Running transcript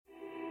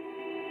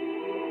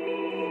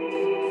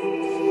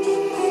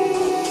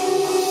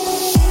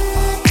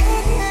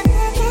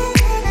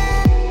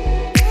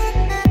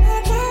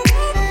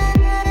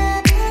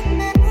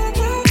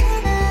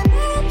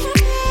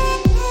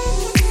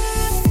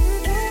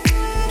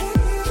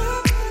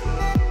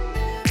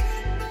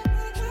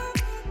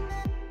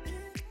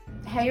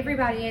Hey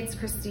everybody, it's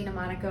Christina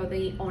Monaco,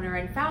 the owner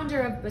and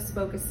founder of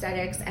Bespoke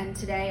Aesthetics, and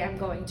today I'm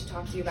going to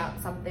talk to you about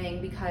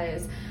something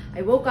because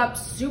I woke up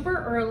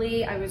super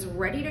early. I was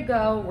ready to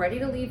go, ready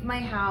to leave my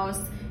house.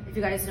 If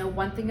you guys know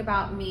one thing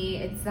about me,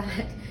 it's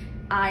that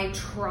I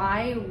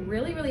try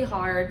really, really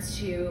hard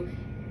to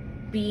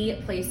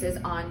be places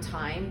on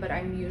time, but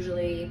I'm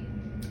usually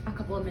a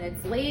couple of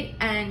minutes late,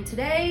 and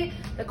today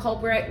the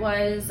culprit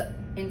was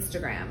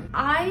Instagram.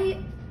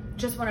 I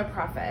just want to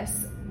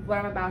preface what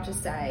I'm about to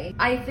say.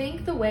 I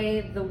think the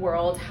way the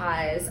world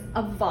has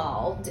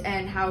evolved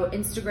and how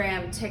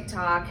Instagram,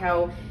 TikTok,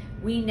 how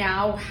we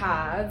now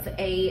have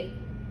a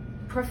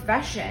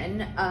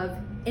profession of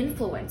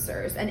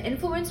influencers, and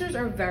influencers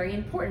are very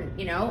important.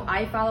 You know,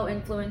 I follow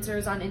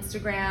influencers on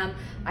Instagram,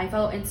 I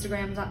follow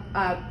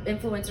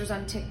influencers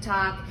on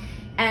TikTok,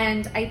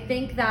 and I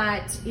think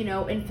that, you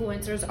know,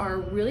 influencers are a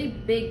really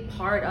big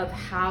part of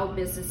how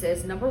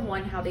businesses, number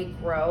one, how they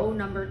grow,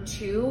 number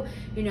two,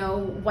 you know,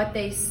 what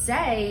they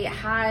say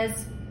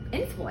has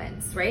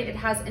influence, right? It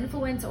has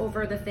influence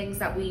over the things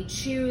that we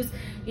choose,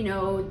 you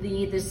know,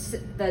 the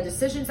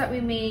decisions that we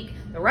make,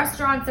 the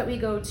restaurants that we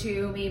go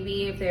to,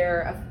 maybe if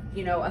they're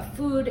a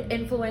food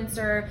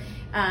influencer,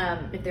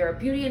 if they're a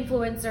beauty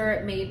influencer,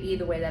 it may be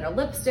the way that a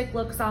lipstick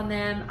looks on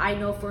them. I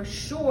know for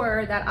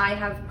sure that I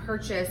have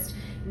purchased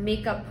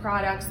makeup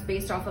products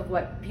based off of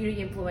what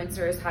beauty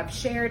influencers have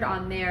shared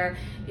on their,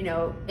 you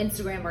know,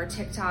 Instagram or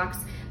TikToks.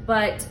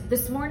 But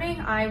this morning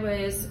I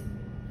was,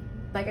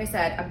 like I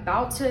said,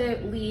 about to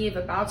leave,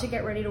 about to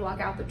get ready to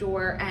walk out the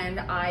door, and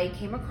I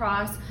came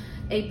across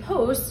a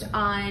post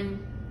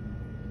on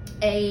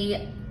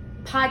a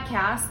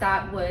podcast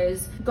that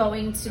was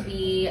going to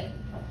be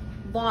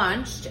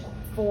launched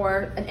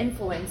for an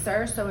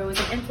influencer. So it was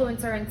an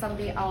influencer and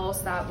somebody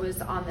else that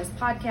was on this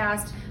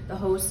podcast, the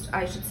host,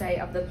 I should say,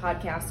 of the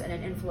podcast, and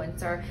an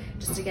influencer,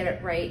 just to get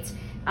it right.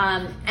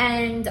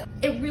 And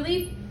it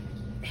really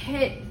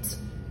hit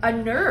a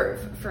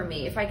nerve for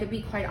me, if I could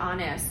be quite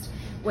honest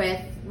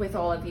with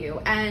all of you.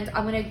 And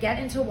I'm going to get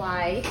into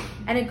why.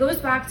 And it goes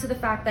back to the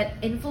fact that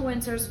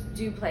influencers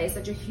do play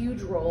such a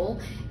huge role.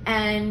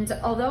 And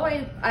although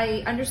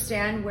I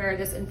understand where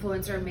this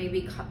influencer may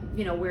be,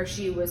 you know, where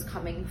she was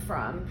coming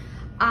from,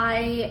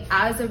 I,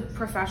 as a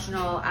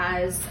professional,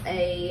 as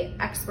a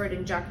expert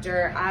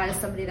injector, as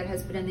somebody that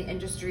has been in the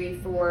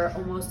industry for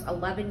almost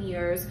 11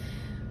 years,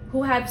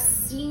 who have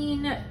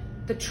seen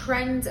the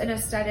trends in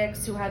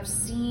aesthetics, who have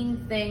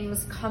seen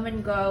things come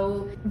and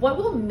go, what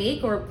will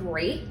make or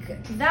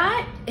break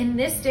that in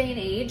this day and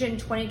age in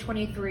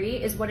 2023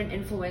 is what an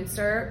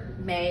influencer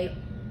may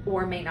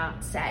or may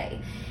not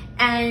say.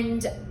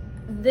 And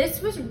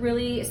this was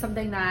really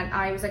something that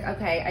I was like,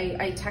 okay,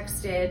 I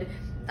texted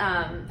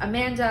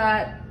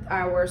Amanda,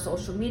 our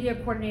social media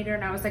coordinator,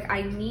 and I was like,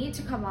 I need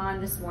to come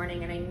on this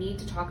morning and I need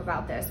to talk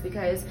about this,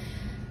 because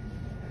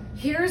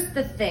here's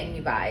the thing,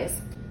 you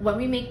guys. When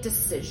we make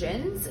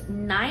decisions,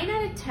 9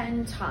 out of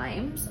 10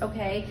 times,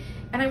 okay,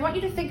 and I want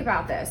you to think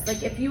about this,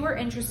 like if you were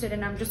interested,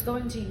 and I'm just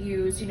going to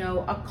use, you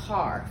know, a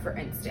car, for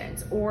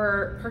instance,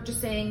 or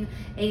purchasing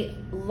a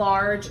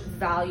large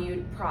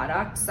valued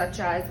product, such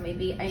as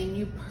maybe a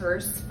new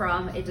purse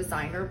from a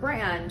designer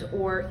brand,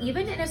 or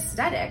even in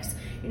aesthetics,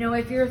 you know,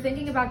 if you're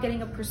thinking about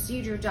getting a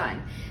procedure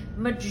done,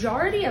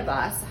 majority of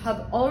us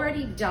have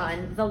already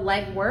done the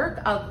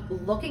legwork of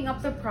looking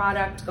up the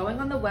product, going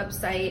on the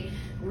website,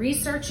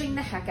 researching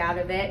the heck out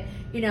of it.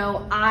 You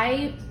know,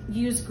 I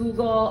use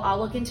Google, I'll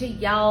look into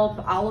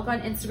Yelp, I'll look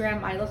on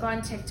Instagram, I look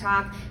on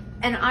TikTok,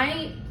 and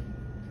I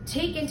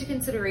take into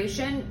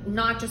consideration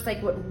not just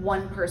like what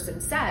one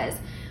person says,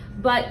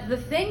 but the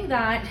thing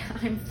that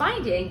I'm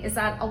finding is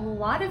that a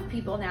lot of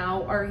people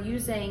now are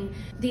using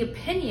the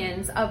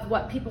opinions of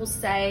what people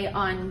say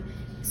on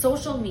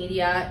social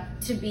media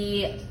to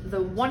be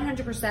the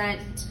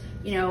 100%,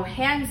 you know,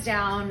 hands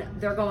down,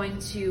 they're going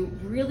to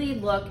really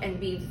look and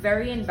be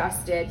very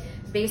invested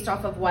based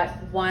off of what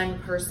one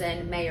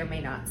person may or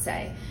may not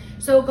say.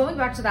 So going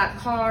back to that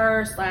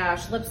car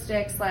slash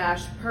lipstick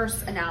slash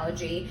purse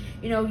analogy,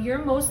 you know,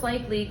 you're most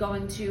likely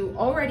going to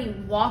already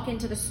walk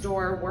into the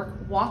store,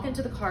 walk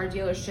into the car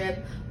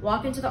dealership,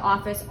 walk into the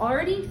office,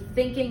 already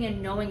thinking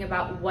and knowing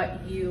about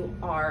what you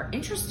are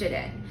interested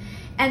in.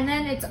 And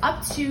then it's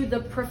up to the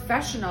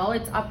professional,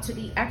 it's up to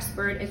the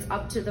expert, it's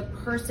up to the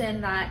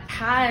person that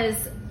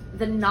has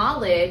the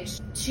knowledge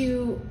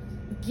to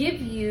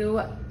give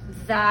you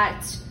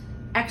that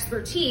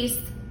expertise,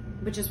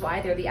 which is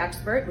why they're the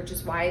expert, which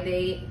is why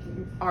they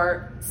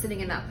are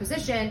sitting in that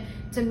position,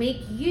 to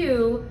make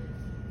you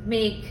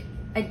make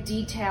a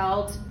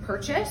detailed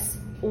purchase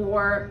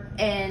or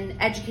an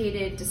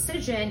educated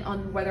decision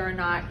on whether or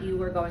not you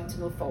were going to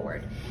move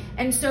forward.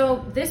 And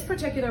so this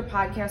particular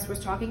podcast was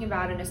talking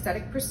about an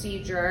aesthetic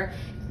procedure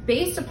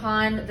based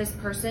upon this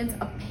person's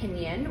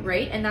opinion,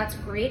 right? And that's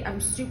great. I'm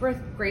super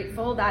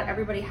grateful that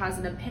everybody has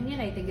an opinion.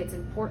 I think it's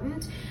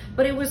important,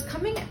 but it was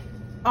coming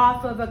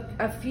off of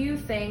a few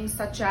things,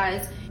 such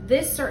as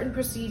this certain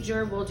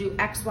procedure will do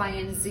X, Y,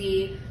 and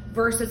Z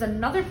versus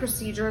another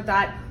procedure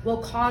that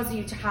will cause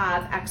you to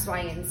have X, Y,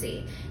 and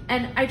Z.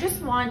 And I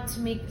just want to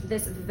make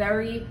this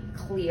very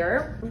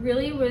clear.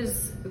 Really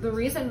was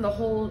the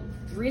whole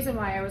reason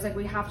why I was like,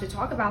 we have to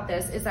talk about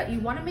this, is that you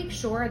want to make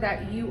sure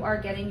that you are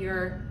getting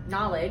your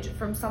knowledge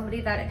from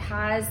somebody that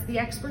has the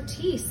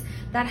expertise,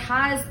 that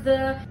has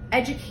the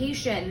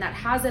education, that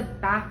has a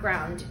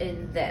background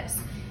in this.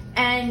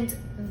 And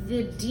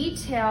the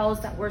details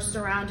that were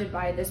surrounded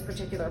by this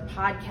particular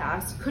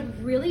podcast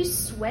could really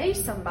sway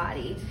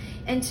somebody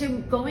into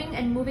going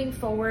and moving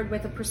forward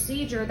with a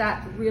procedure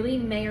that really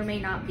may or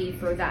may not be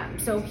for them.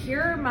 So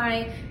here are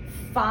my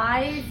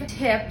 5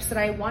 tips that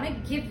I want to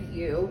give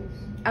you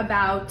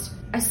about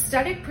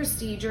aesthetic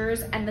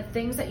procedures and the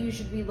things that you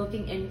should be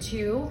looking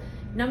into.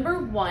 Number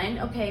 1,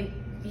 okay,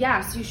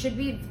 yes, you should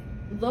be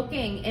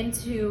looking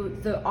into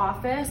the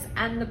office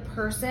and the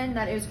person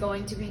that is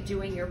going to be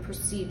doing your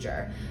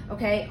procedure.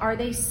 Okay, are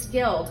they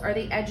skilled? Are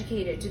they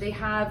educated? Do they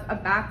have a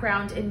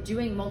background in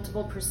doing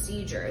multiple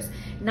procedures?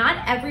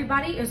 Not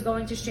everybody is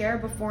going to share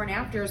before and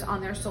afters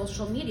on their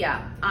social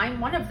media.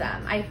 I'm one of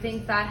them. I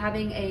think that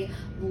having a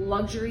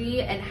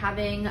luxury and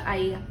having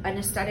an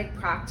aesthetic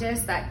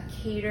practice that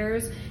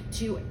caters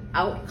to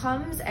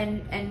outcomes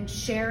and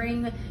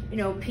sharing,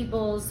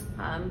 people's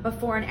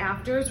before and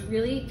afters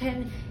really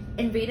can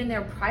invade in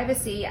their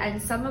privacy.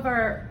 And some of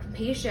our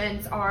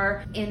patients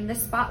are in the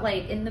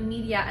spotlight, in the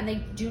media, and they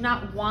do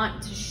not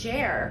want to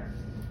share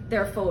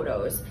their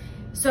photos.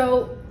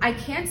 So I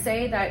can't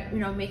say that,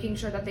 making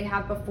sure that they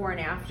have before and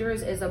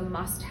afters is a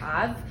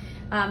must-have,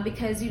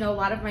 because, a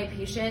lot of my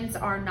patients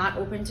are not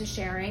open to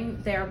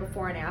sharing their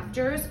before and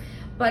afters.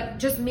 But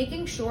just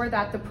making sure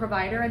that the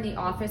provider and the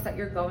office that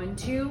you're going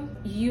to,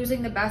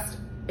 using the best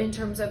in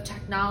terms of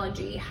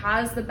technology,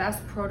 has the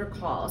best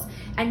protocols,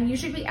 and you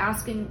should be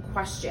asking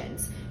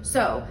questions.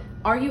 So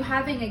are you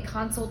having a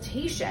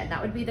consultation?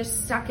 That would be the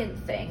second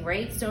thing,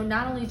 right? So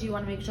not only do you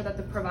want to make sure that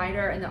the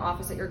provider and the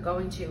office that you're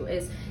going to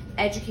is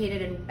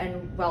educated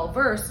and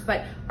well-versed,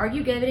 but are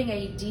you getting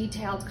a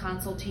detailed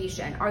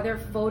consultation? Are there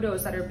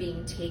photos that are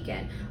being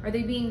taken? Are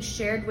they being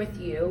shared with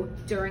you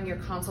during your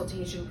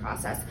consultation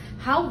process?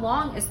 How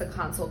long is the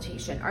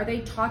consultation? Are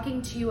they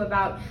talking to you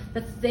about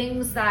the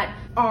things that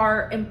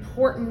are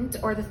important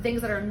or the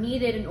things that are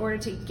needed in order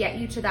to get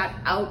you to that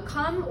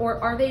outcome? Or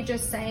are they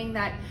just saying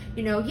that,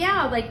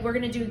 we're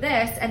gonna do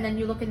this, and then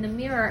you look in the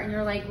mirror and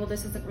you're like, well,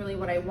 this isn't really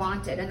what I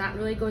wanted. And that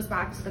really goes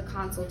back to the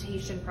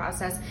consultation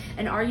process.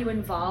 And are you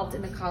involved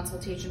in the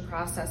consultation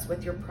process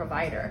with your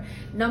provider?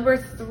 Number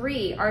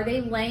 3, are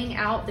they laying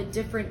out the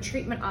different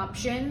treatment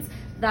options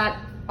that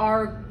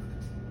are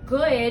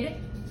good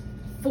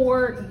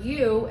for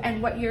you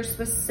and what you're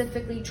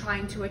specifically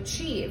trying to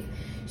achieve?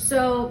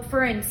 So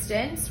for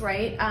instance,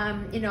 right,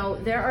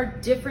 there are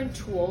different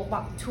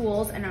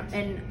tools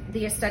and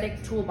the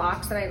aesthetic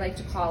toolbox that I like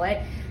to call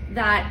it,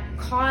 that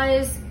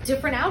cause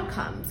different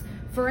outcomes.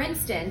 For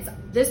instance,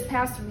 this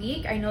past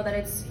week, I know that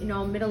it's,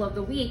 middle of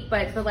the week,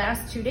 but the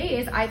last 2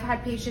 days, I've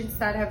had patients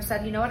that have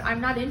said,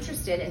 I'm not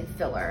interested in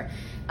filler.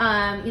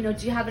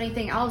 Do you have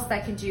anything else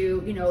that can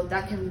do,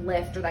 that can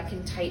lift or that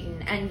can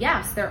tighten? And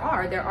yes, there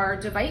are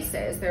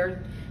devices. There are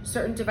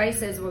certain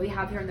devices what we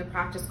have here in the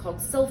practice called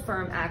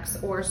Silfirm X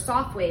or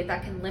Softwave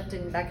that can lift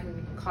and that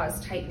can cause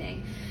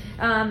tightening.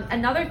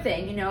 Another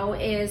thing,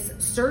 is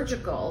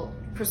surgical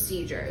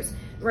procedures,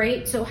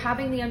 right? So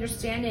having the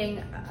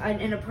understanding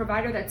and a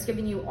provider that's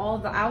giving you all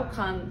the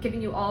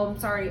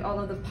all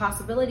of the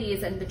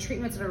possibilities and the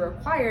treatments that are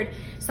required.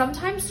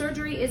 Sometimes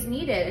surgery is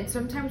needed and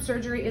sometimes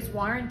surgery is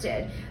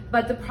warranted.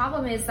 But the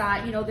problem is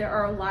that, there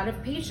are a lot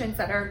of patients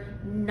that are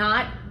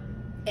not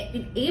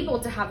able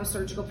to have a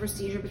surgical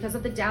procedure because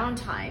of the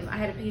downtime. I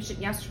had a patient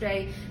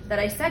yesterday that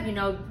I said,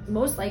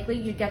 most likely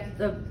you get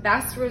the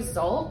best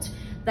result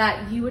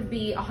that you would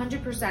be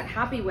 100%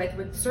 happy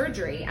with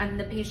surgery. And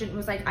the patient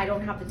was like, I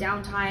don't have the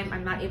downtime.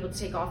 I'm not able to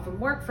take off from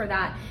work for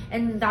that.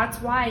 And that's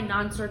why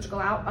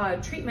non-surgical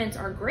treatments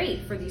are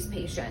great for these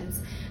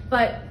patients.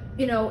 But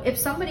if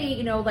somebody,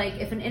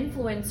 if an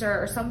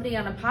influencer or somebody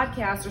on a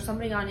podcast or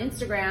somebody on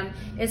Instagram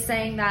is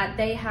saying that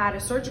they had a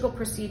surgical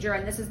procedure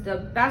and this is the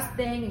best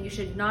thing and you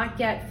should not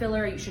get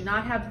filler, you should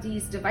not have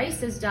these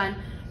devices done,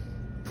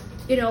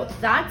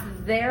 that's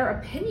their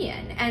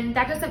opinion. And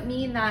that doesn't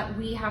mean that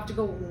we have to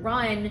go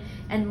run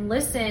and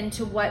listen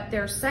to what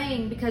they're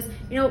saying because,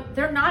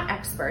 they're not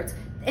experts.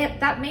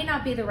 That may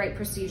not be the right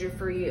procedure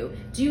for you.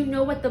 Do you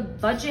know what the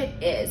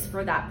budget is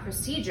for that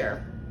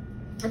procedure?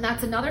 And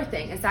that's another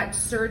thing, is that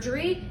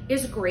surgery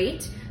is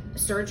great.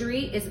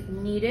 Surgery is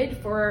needed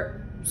for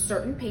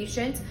certain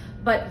patients,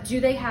 but do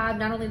they have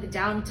not only the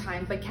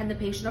downtime, but can the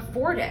patient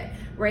afford it,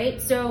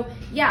 right? So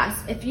yes,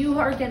 if you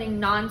are getting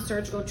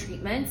non-surgical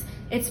treatments,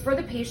 it's for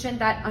the patient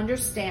that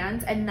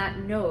understands and that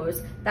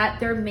knows that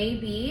there may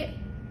be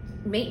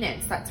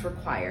maintenance that's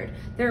required.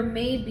 There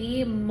may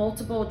be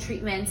multiple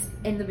treatments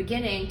in the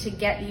beginning to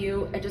get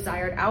you a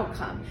desired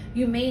outcome.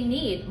 You may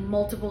need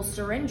multiple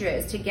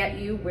syringes to get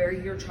you where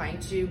you're trying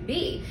to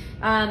be.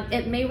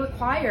 It may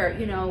require,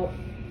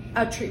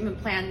 a treatment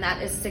plan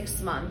that is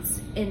 6 months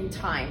in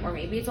time, or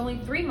maybe it's only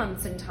 3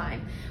 months in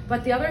time.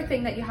 But the other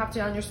thing that you have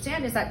to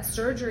understand is that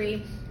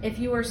surgery, if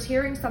you are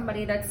hearing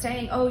somebody that's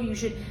saying, oh, you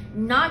should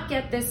not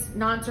get this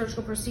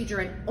non-surgical procedure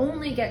and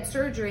only get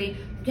surgery,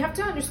 you have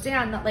to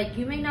understand that, like,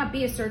 you may not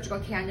be a surgical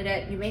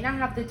candidate, you may not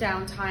have the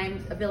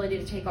downtime ability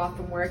to take off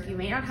from work, you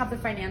may not have the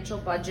financial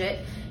budget,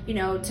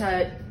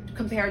 to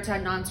compare to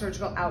a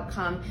non-surgical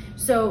outcome.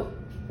 So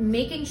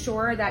making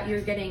sure that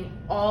you're getting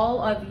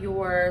all of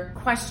your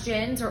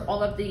questions, or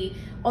all of the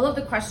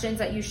questions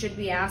that you should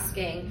be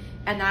asking,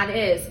 and that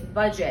is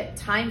budget,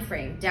 time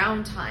frame,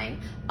 downtime,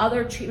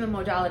 other treatment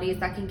modalities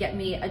that can get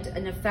me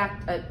an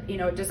effect, a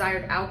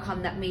desired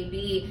outcome that may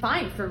be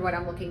fine for what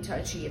I'm looking to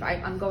achieve.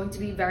 I'm going to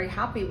be very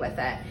happy with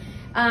it.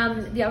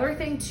 The other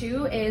thing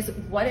too is,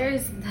 what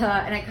is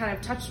and I kind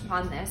of touched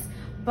upon this,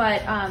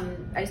 but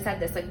I said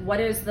this, like, what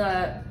is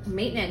the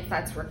maintenance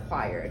that's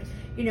required?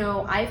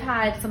 I've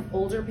had some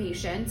older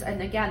patients,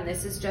 and again,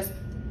 this is just,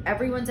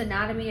 everyone's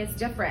anatomy is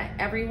different.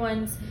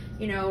 Everyone's,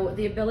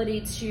 the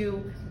ability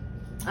to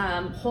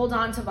hold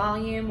on to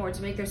volume, or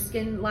to make their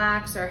skin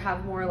lax, or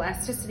have more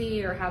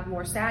elasticity, or have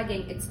more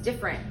sagging, it's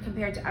different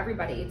compared to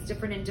everybody. It's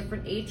different in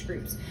different age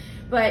groups.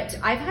 But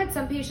I've had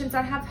some patients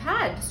that have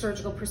had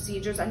surgical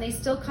procedures and they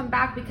still come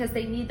back because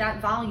they need that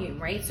volume,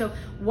 right? So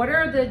what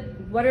are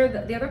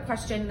the other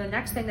question, the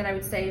next thing that I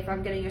would say if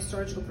I'm getting a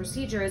surgical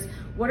procedure is,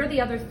 what are the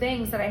other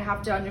things that I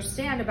have to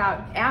understand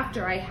about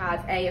after I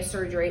have a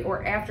surgery,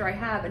 or after I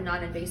have a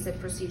non-invasive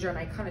procedure? And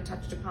I kind of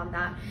touched upon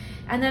that.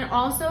 And then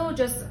also,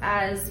 just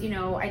as,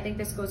 I think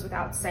this goes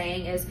without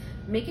saying, is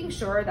making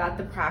sure that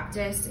the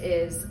practice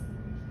is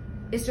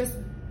just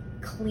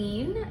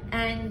clean,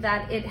 and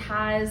that it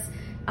has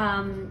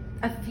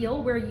a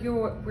feel where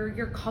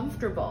you're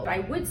comfortable. I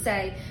would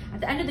say,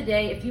 at the end of the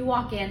day, if you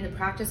walk in, the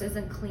practice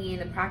isn't clean,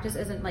 the practice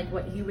isn't like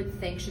what you would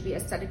think should be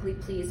aesthetically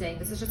pleasing.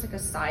 This is just like a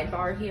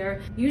sidebar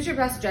here. Use your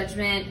best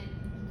judgment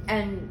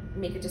and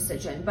make a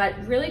decision. But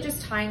really,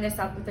 just tying this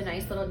up with a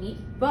nice little neat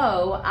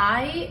bow,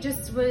 it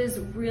just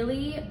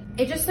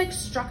like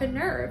struck a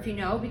nerve,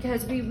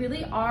 because we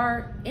really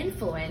are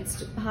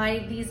influenced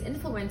by these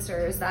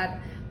influencers that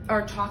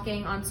are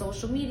talking on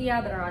social media,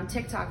 that are on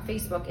TikTok,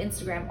 Facebook,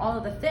 Instagram, all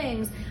of the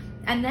things.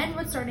 And then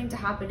what's starting to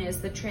happen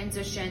is the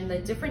transition, the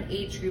different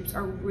age groups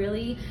are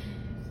really,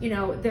 they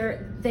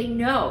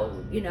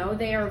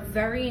are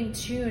very in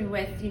tune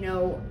with,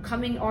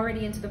 coming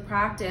already into the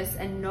practice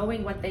and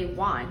knowing what they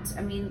want.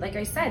 I mean, like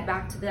I said,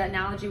 back to the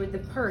analogy with the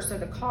purse or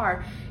the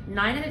car,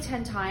 9 out of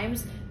 10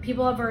 times,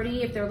 people have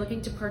already, if they're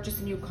looking to purchase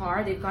a new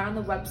car, they've gone on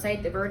the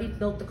website, they've already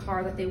built the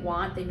car that they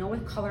want, they know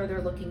what color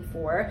they're looking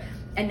for,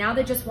 and now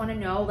they just want to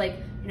know, like,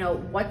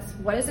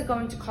 what is it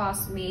going to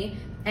cost me,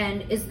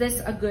 and is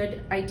this a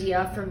good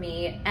idea for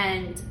me?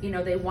 And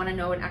they want to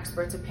know an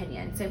expert's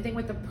opinion. Same thing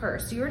with the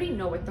purse. You already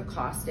know what the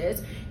cost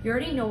is, you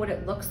already know what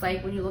it looks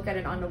like when you look at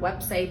it on the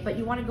website, but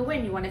you want to go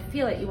in, you want to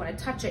feel it, you want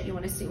to touch it, you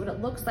want to see what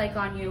it looks like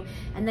on you,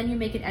 and then you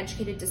make an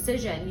educated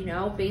decision,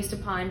 based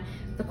upon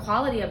the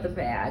quality of the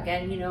bag,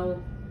 and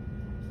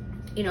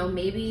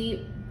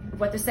maybe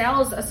what the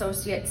sales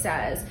associate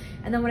says.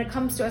 And then when it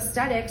comes to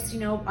aesthetics,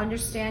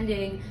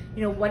 understanding,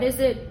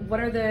 what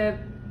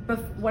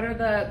are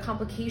the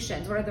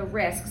complications, what are the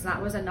risks? And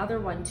that was another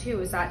one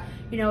too, is that,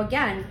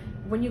 again,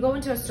 when you go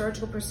into a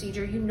surgical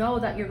procedure,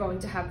 that you're going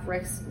to have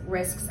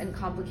risks and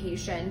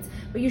complications,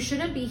 but you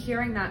shouldn't be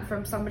hearing that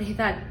from somebody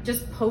that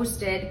just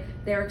posted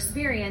their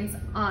experience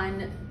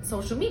on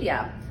social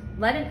media.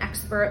 Let an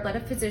expert, let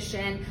a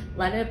physician,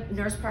 let a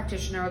nurse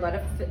practitioner,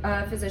 let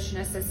a physician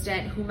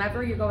assistant,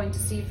 whomever you're going to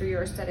see for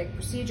your aesthetic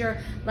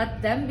procedure,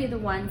 let them be the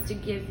ones to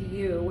give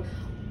you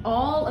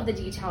all of the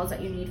details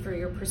that you need for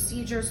your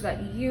procedure, so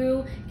that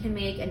you can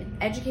make an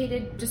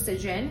educated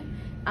decision.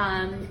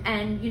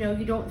 And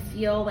you don't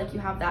feel like you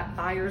have that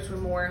buyer's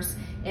remorse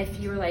if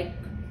you're like,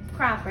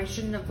 crap, I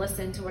shouldn't have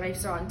listened to what I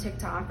saw on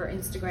TikTok or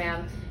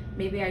Instagram.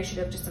 Maybe I should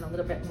have just done a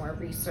little bit more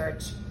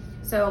research.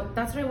 So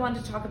that's what I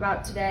wanted to talk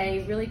about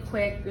today. Really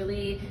quick,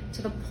 really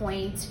to the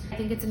point. I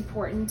think it's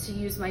important to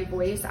use my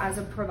voice as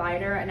a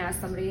provider and as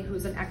somebody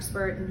who's an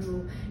expert and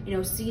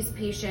who, sees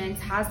patients,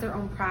 has their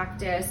own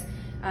practice.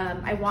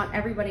 I want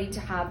everybody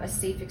to have a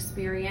safe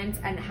experience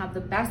and have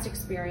the best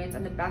experience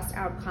and the best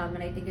outcome.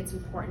 And I think it's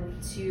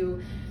important to,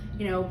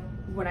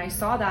 when I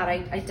saw that,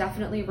 I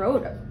definitely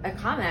wrote a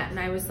comment, and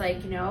I was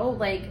like,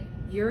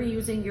 you're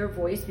using your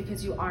voice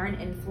because you are an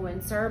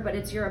influencer, but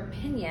it's your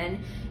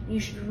opinion. You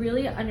should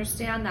really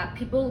understand that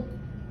people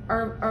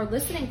are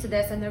listening to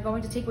this and they're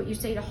going to take what you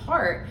say to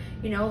heart.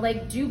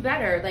 Do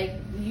better,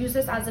 use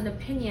this as an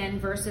opinion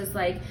versus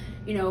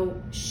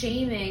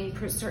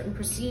shaming certain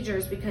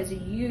procedures because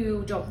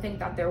you don't think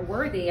that they're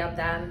worthy of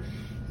them.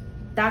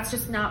 That's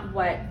just not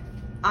what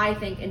I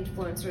think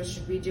influencers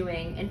should be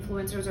doing.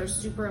 Influencers are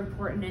super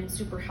important and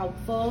super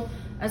helpful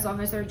as long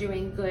as they're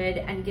doing good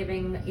and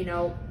giving,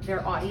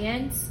 their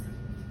audience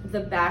the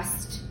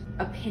best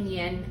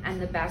opinion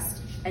and the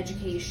best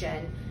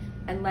education,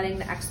 and letting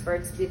the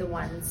experts be the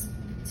ones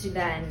to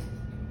then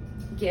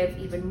give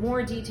even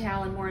more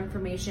detail and more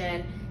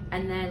information,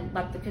 and then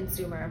let the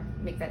consumer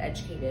make that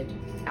educated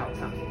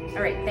outcome.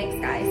 All right, thanks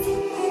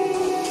guys.